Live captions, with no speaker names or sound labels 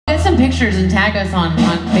pictures and tag us on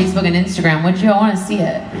Facebook and Instagram, would you? I want to see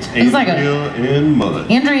it. It's Andrea and Mud.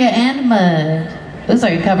 Andrea and Mud. Looks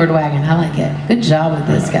like a covered wagon. I like it. Good job with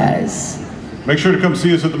this, guys. Make sure to come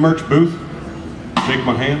see us at the merch booth. Shake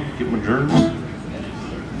my hand, get my journals.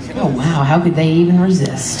 Oh, wow. How could they even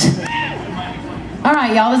resist? All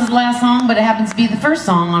right, y'all. This is the last song, but it happens to be the first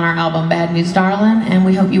song on our album, Bad News Darlin', and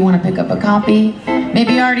we hope you want to pick up a copy.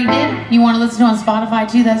 Maybe you already did. You want to listen to it on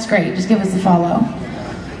Spotify, too? That's great. Just give us a follow.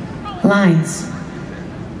 Lines.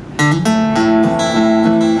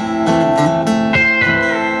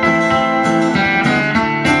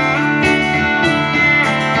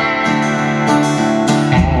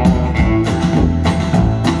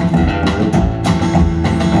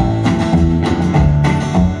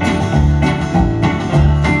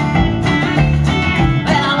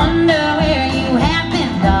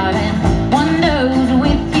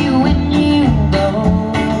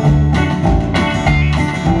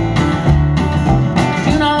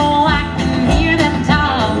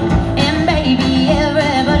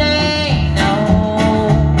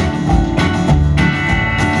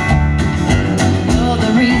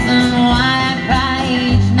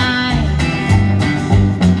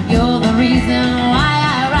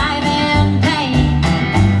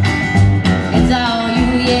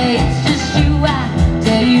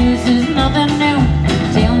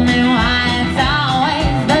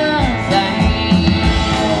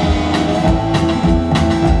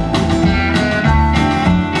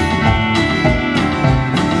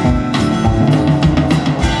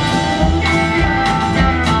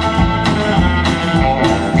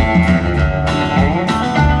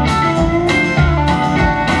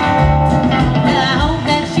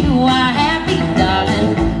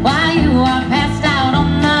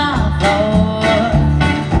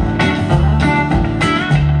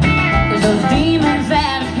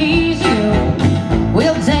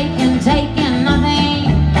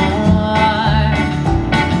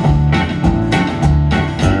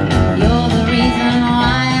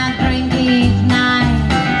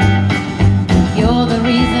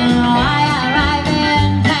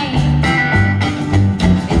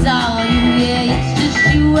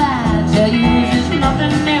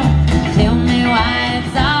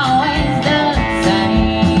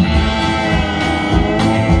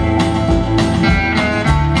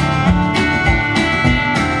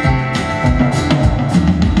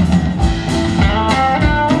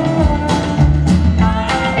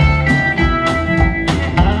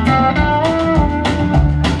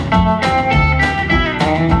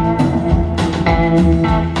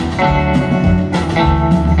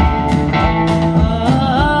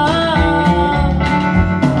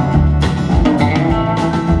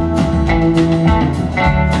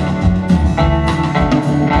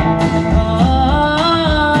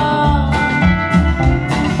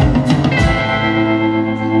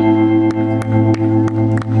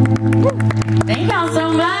 Thank y'all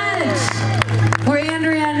so much. We're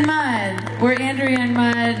Andrea and Mud. We're Andrea and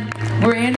Mud. We're Andrea.